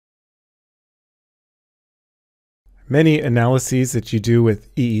Many analyses that you do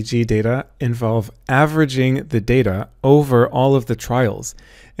with EEG data involve averaging the data over all of the trials.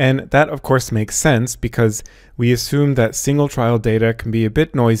 And that, of course, makes sense because we assume that single trial data can be a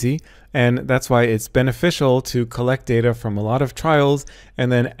bit noisy, and that's why it's beneficial to collect data from a lot of trials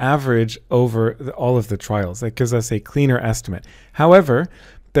and then average over all of the trials. That gives us a cleaner estimate. However,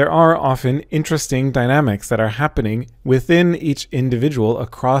 there are often interesting dynamics that are happening within each individual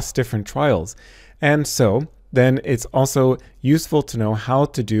across different trials. And so then it's also useful to know how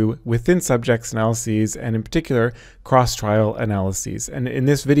to do within subjects analyses, and in particular cross-trial analyses. And in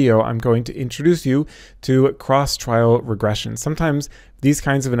this video, I'm going to introduce you to cross-trial regression. Sometimes these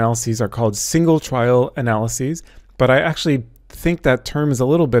kinds of analyses are called single trial analyses, but I actually think that term is a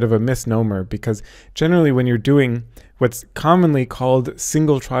little bit of a misnomer, because generally when you're doing what's commonly called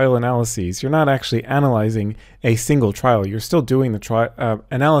single trial analyses, you're not actually analyzing a single trial. You're still doing the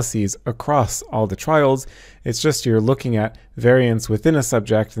analyses across all the trials. It's just you're looking at variance within a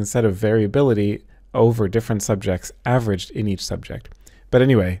subject instead of variability over different subjects averaged in each subject. But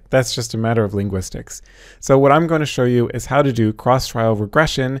anyway, that's just a matter of linguistics. So what I'm going to show you is how to do cross-trial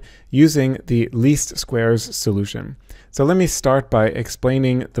regression using the least squares solution. So let me start by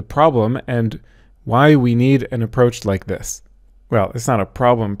explaining the problem and why we need an approach like this. Well, it's not a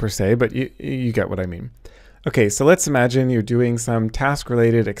problem per se, but you get what I mean. Okay, so let's imagine you're doing some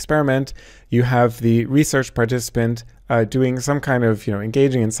task-related experiment. You have the research participant doing some kind of,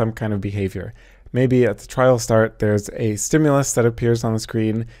 engaging in some kind of behavior. Maybe at the trial start, there's a stimulus that appears on the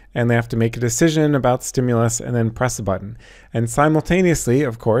screen, and they have to make a decision about stimulus and then press a button. And simultaneously,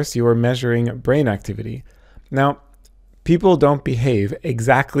 of course, you are measuring brain activity. Now, people don't behave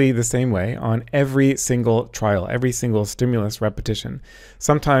exactly the same way on every single trial, every single stimulus repetition.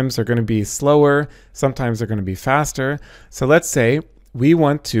 Sometimes they're going to be slower, sometimes they're going to be faster. So let's say we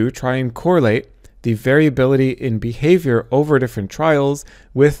want to try and correlate the variability in behavior over different trials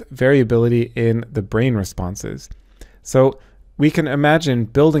with variability in the brain responses. So we can imagine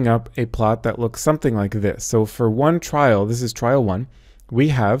building up a plot that looks something like this. So for one trial, this is trial 1, we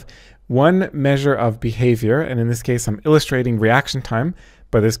have one measure of behavior, and in this case I'm illustrating reaction time,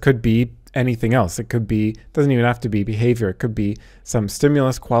 but this could be anything else. It could be, doesn't even have to be behavior, it could be some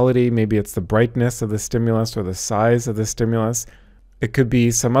stimulus quality, maybe it's the brightness of the stimulus or the size of the stimulus. It could be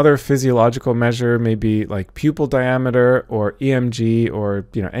some other physiological measure, maybe like pupil diameter or EMG or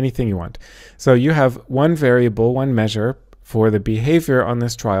anything you want. So you have one variable, one measure for the behavior on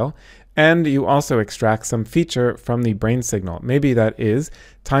this trial, and you also extract some feature from the brain signal. Maybe that is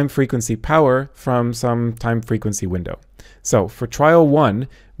time frequency power from some time frequency window. So for trial 1,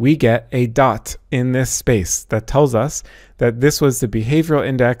 we get a dot in this space that tells us that this was the behavioral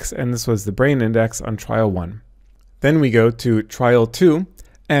index and this was the brain index on trial 1. Then we go to trial 2,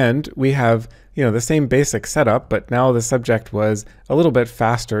 and we have the same basic setup, but now the subject was a little bit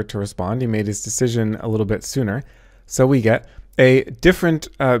faster to respond. He made his decision a little bit sooner. So we get a different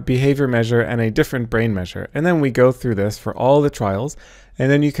behavior measure and a different brain measure. And then we go through this for all the trials, and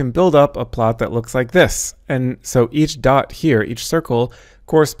then you can build up a plot that looks like this. And so each dot here, each circle,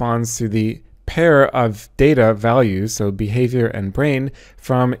 corresponds to the pair of data values, so behavior and brain,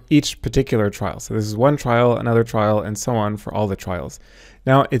 from each particular trial. So this is one trial, another trial, and so on for all the trials.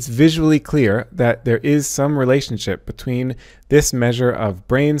 Now, it's visually clear that there is some relationship between this measure of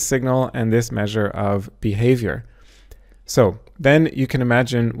brain signal and this measure of behavior. So then you can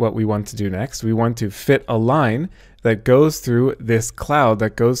imagine what we want to do next. We want to fit a line that goes through this cloud,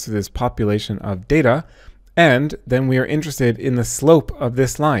 that goes through this population of data, and then we are interested in the slope of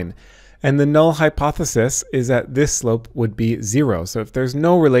this line. And the null hypothesis is that this slope would be 0. So if there's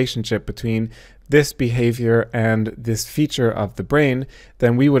no relationship between this behavior and this feature of the brain,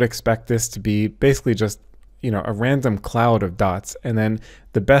 then we would expect this to be basically just a random cloud of dots, and then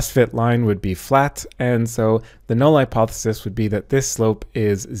the best fit line would be flat, and so the null hypothesis would be that this slope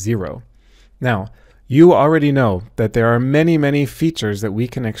is 0. Now, you already know that there are many, many features that we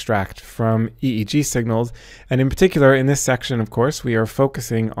can extract from EEG signals, and in particular in this section, of course, we are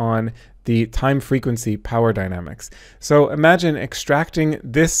focusing on the time frequency power dynamics. So imagine extracting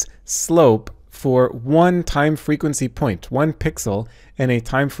this slope for one time frequency point, one pixel in a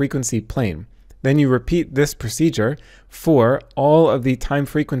time frequency plane. Then you repeat this procedure for all of the time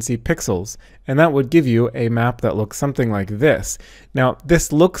frequency pixels, and that would give you a map that looks something like this. Now,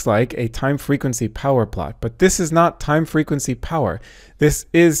 this looks like a time frequency power plot, but this is not time frequency power. This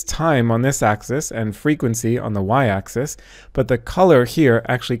is time on this axis and frequency on the y-axis, but the color here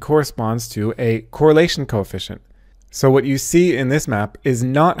actually corresponds to a correlation coefficient. So what you see in this map is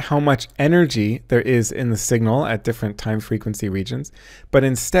not how much energy there is in the signal at different time frequency regions, but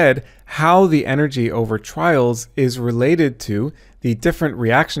instead how the energy over trials is related to the different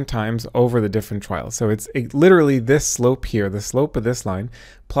reaction times over the different trials. So it's literally this slope here, the slope of this line,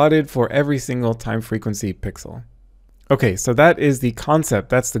 plotted for every single time frequency pixel. Okay, so that is the concept,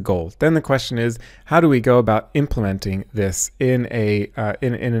 that's the goal. Then the question is, how do we go about implementing this in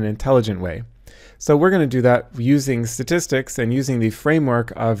an intelligent way? So we're going to do that using statistics and using the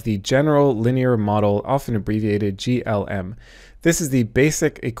framework of the general linear model, often abbreviated GLM. This is the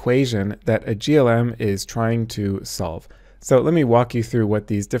basic equation that a GLM is trying to solve. So let me walk you through what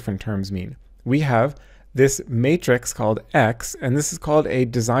these different terms mean. We have this matrix called X, and this is called a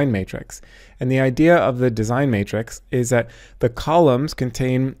design matrix. And the idea of the design matrix is that the columns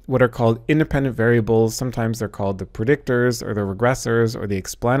contain what are called independent variables. Sometimes they're called the predictors or the regressors or the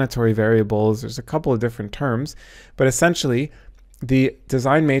explanatory variables. There's a couple of different terms, but essentially the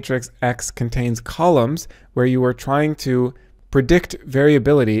design matrix X contains columns where you are trying to predict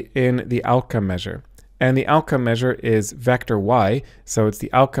variability in the outcome measure. And the outcome measure is vector y, so it's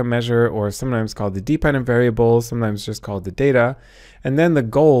the outcome measure, or sometimes called the dependent variable, sometimes just called the data. And then the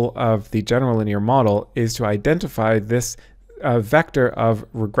goal of the general linear model is to identify this vector of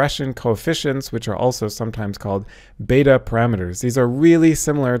regression coefficients, which are also sometimes called beta parameters. These are really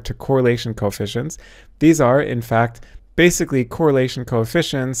similar to correlation coefficients. These are, in fact, basically correlation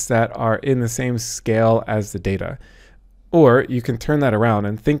coefficients that are in the same scale as the data. Or you can turn that around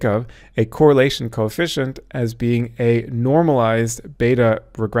and think of a correlation coefficient as being a normalized beta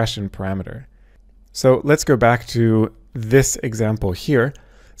regression parameter. So let's go back to this example here.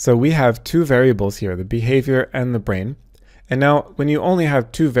 So we have two variables here, the behavior and the brain. And now when you only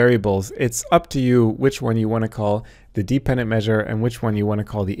have two variables, it's up to you which one you want to call the dependent measure and which one you want to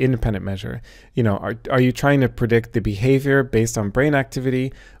call the independent measure. You know, are you trying to predict the behavior based on brain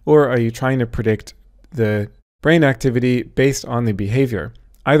activity, or are you trying to predict the brain activity based on the behavior?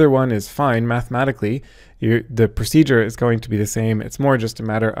 Either one is fine mathematically. The procedure is going to be the same. It's more just a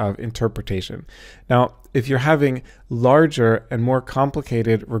matter of interpretation. Now, if you're having larger and more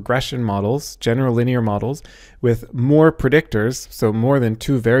complicated regression models, general linear models, with more predictors, so more than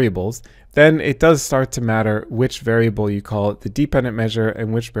two variables, then it does start to matter which variable you call the dependent measure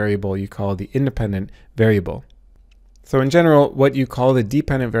and which variable you call the independent variable. So in general, what you call the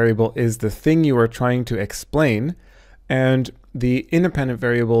dependent variable is the thing you are trying to explain, and the independent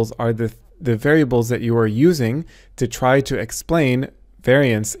variables are the variables that you are using to try to explain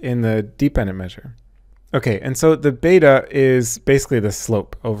variance in the dependent measure. Okay, and so the beta is basically the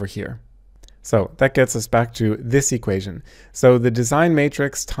slope over here. So that gets us back to this equation. So the design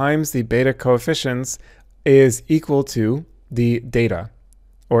matrix times the beta coefficients is equal to the data,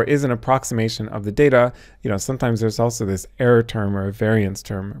 or is an approximation of the data. You know, sometimes there's also this error term or variance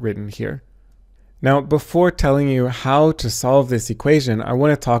term written here. Now, before telling you how to solve this equation, I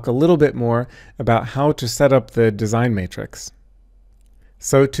want to talk a little bit more about how to set up the design matrix.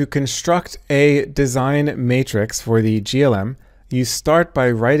 So to construct a design matrix for the GLM, you start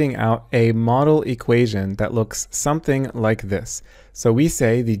by writing out a model equation that looks something like this. So we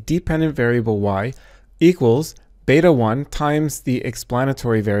say the dependent variable y equals beta 1 times the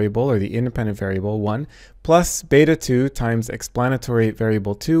explanatory variable, or the independent variable 1, plus beta 2 times explanatory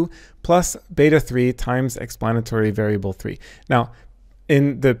variable 2, plus beta 3 times explanatory variable 3. Now,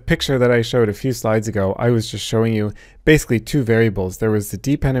 in the picture that I showed a few slides ago, I was just showing you basically two variables. There was the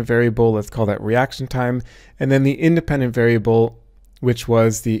dependent variable, let's call that reaction time, and then the independent variable, which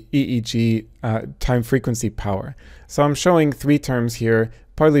was the EEG time frequency power. So I'm showing three terms here,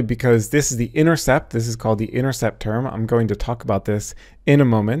 partly because this is the intercept. This is called the intercept term. I'm going to talk about this in a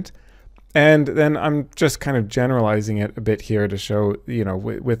moment. And then I'm just kind of generalizing it a bit here to show, you know,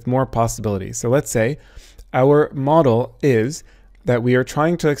 with more possibilities. So let's say our model is that we are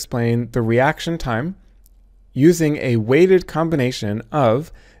trying to explain the reaction time using a weighted combination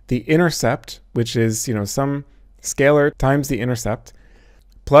of the intercept, which is, you know, some scalar times the intercept,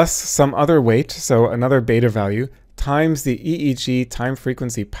 plus some other weight, so another beta value, times the EEG time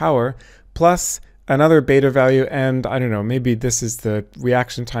frequency power, plus another beta value, and I don't know, maybe this is the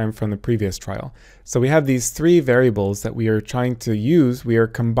reaction time from the previous trial. So we have these three variables that we are trying to use. We are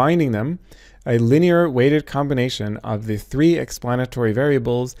combining them, a linear weighted combination of the three explanatory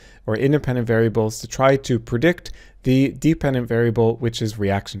variables or independent variables to try to predict the dependent variable, which is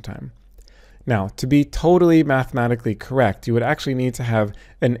reaction time. Now, to be totally mathematically correct, you would actually need to have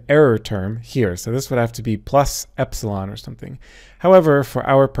an error term here. So this would have to be plus epsilon or something. However, for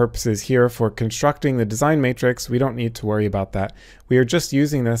our purposes here, for constructing the design matrix, we don't need to worry about that. We are just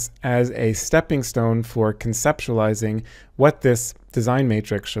using this as a stepping stone for conceptualizing what this design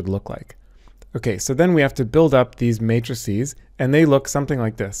matrix should look like. Okay, so then we have to build up these matrices, and they look something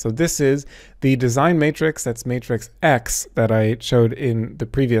like this. So this is the design matrix, that's matrix X that I showed in the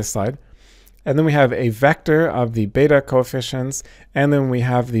previous slide. And then we have a vector of the beta coefficients, and then we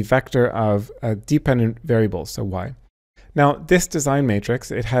have the vector of dependent variables, so y. Now, this design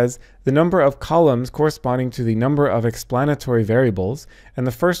matrix, it has the number of columns corresponding to the number of explanatory variables, and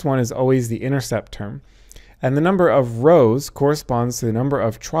the first one is always the intercept term. And the number of rows corresponds to the number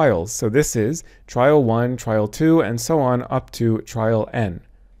of trials. So this is trial 1, trial 2, and so on up to trial n.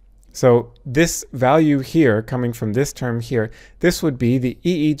 So this value here, coming from this term here, this would be the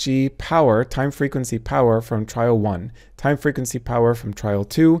EEG power, time frequency power from trial 1, time frequency power from trial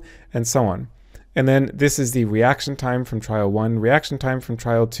 2, and so on. And then this is the reaction time from trial 1, reaction time from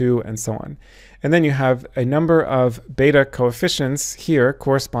trial 2, and so on. And then you have a number of beta coefficients here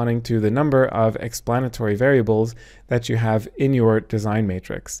corresponding to the number of explanatory variables that you have in your design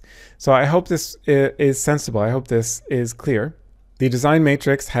matrix. So I hope this is sensible. I hope this is clear. The design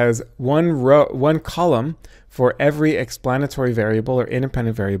matrix has one column for every explanatory variable or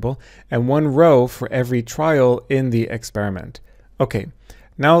independent variable, and one row for every trial in the experiment. Okay,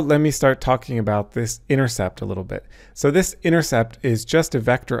 now let me start talking about this intercept a little bit. So this intercept is just a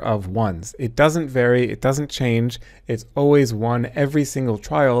vector of ones. It doesn't vary, it doesn't change, it's always 1. Every single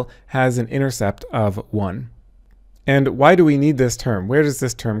trial has an intercept of 1. And why do we need this term? Where does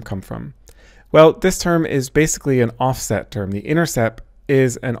this term come from? Well, this term is basically an offset term. The intercept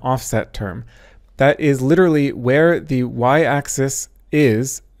is an offset term. That is literally where the y-axis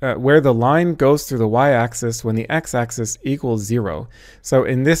is, where the line goes through the y-axis when the x-axis equals 0. So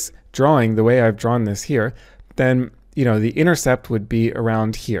in this drawing, the way I've drawn this here, then the intercept would be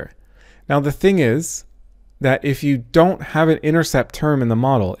around here. Now the thing is that if you don't have an intercept term in the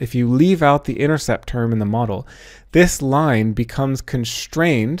model, if you leave out the intercept term in the model, this line becomes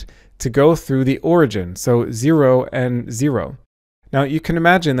constrained to go through the origin, so 0 and 0. Now you can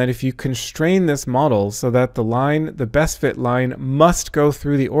imagine that if you constrain this model so that the line, the best fit line, must go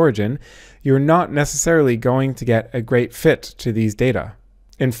through the origin, you're not necessarily going to get a great fit to these data.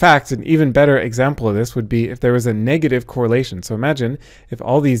 In fact, an even better example of this would be if there was a negative correlation. So imagine if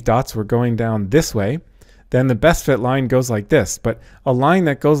all these dots were going down this way, then the best fit line goes like this. But a line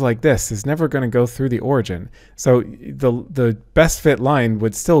that goes like this is never going to go through the origin. So the best fit line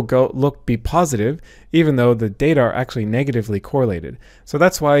would still be positive, even though the data are actually negatively correlated. So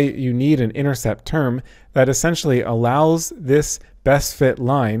that's why you need an intercept term that essentially allows this best fit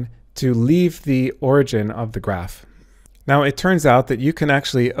line to leave the origin of the graph. Now it turns out that you can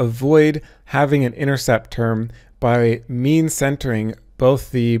actually avoid having an intercept term by mean centering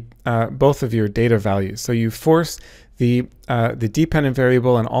both of your data values. So you force the dependent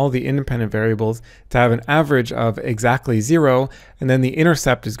variable and all the independent variables to have an average of exactly 0, and then the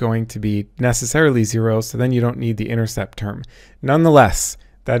intercept is going to be necessarily 0, so then you don't need the intercept term. Nonetheless,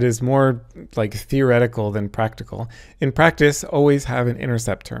 that is more like theoretical than practical. In practice, always have an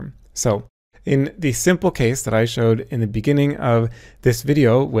intercept term. So in the simple case that I showed in the beginning of this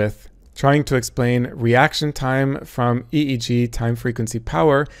video with trying to explain reaction time from EEG time frequency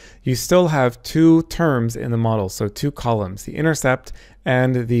power, you still have two terms in the model, so two columns, the intercept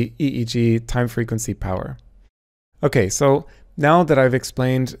and the EEG time frequency power. Okay, so now that I've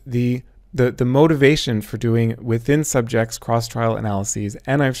explained the motivation for doing within subjects cross-trial analyses,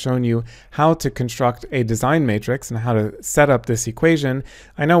 and I've shown you how to construct a design matrix and how to set up this equation,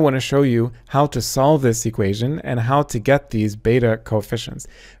 I now want to show you how to solve this equation and how to get these beta coefficients.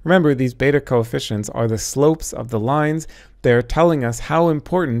 Remember, these beta coefficients are the slopes of the lines. They're telling us how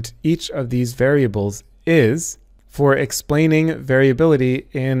important each of these variables is for explaining variability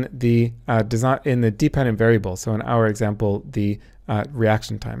in the dependent variable. So in our example, the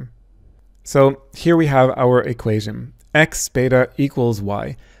reaction time. So here we have our equation, x beta equals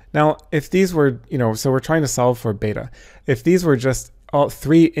y. Now, if these were, so we're trying to solve for beta. If these were just all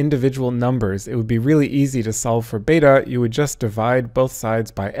three individual numbers, it would be really easy to solve for beta. You would just divide both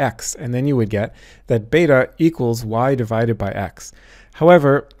sides by x, and then you would get that beta equals y divided by x.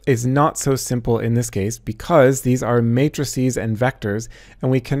 However, it's not so simple in this case because these are matrices and vectors,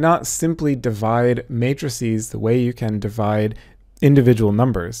 and we cannot simply divide matrices the way you can divide individual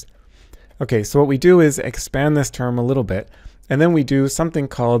numbers. Okay, so what we do is expand this term a little bit, and then we do something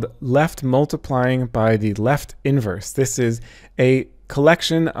called left multiplying by the left inverse. This is a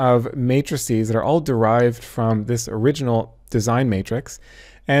collection of matrices that are all derived from this original design matrix.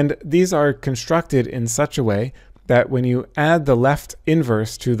 And these are constructed in such a way that when you add the left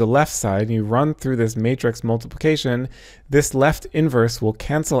inverse to the left side and you run through this matrix multiplication, this left inverse will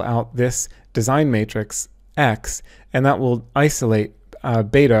cancel out this design matrix X, and that will isolate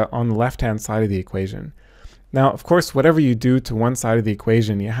beta on the left-hand side of the equation. Now, of course, whatever you do to one side of the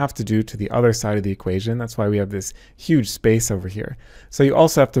equation, you have to do to the other side of the equation. That's why we have this huge space over here. So you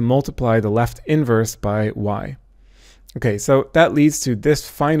also have to multiply the left inverse by y. Okay, so that leads to this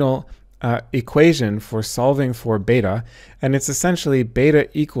final equation for solving for beta, and it's essentially beta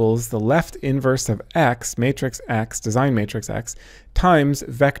equals the left inverse of x, matrix x, design matrix x, times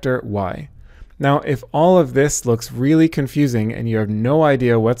vector y. Now, if all of this looks really confusing and you have no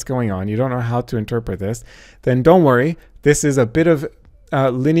idea what's going on, you don't know how to interpret this, then don't worry. This is a bit of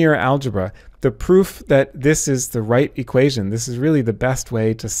linear algebra. The proof that this is the right equation, this is really the best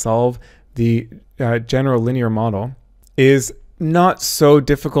way to solve the general linear model, is not so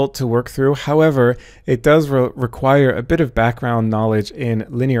difficult to work through. However, it does require a bit of background knowledge in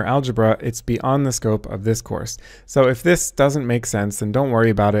linear algebra. It's beyond the scope of this course. So if this doesn't make sense, then don't worry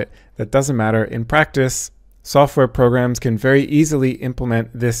about it. That doesn't matter. In practice, software programs can very easily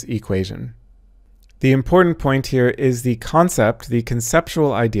implement this equation. The important point here is the concept, the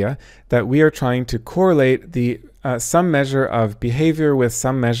conceptual idea that we are trying to correlate the some measure of behavior with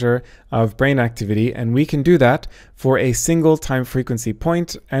some measure of brain activity, and we can do that for a single time frequency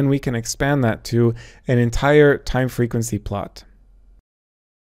point, and we can expand that to an entire time frequency plot.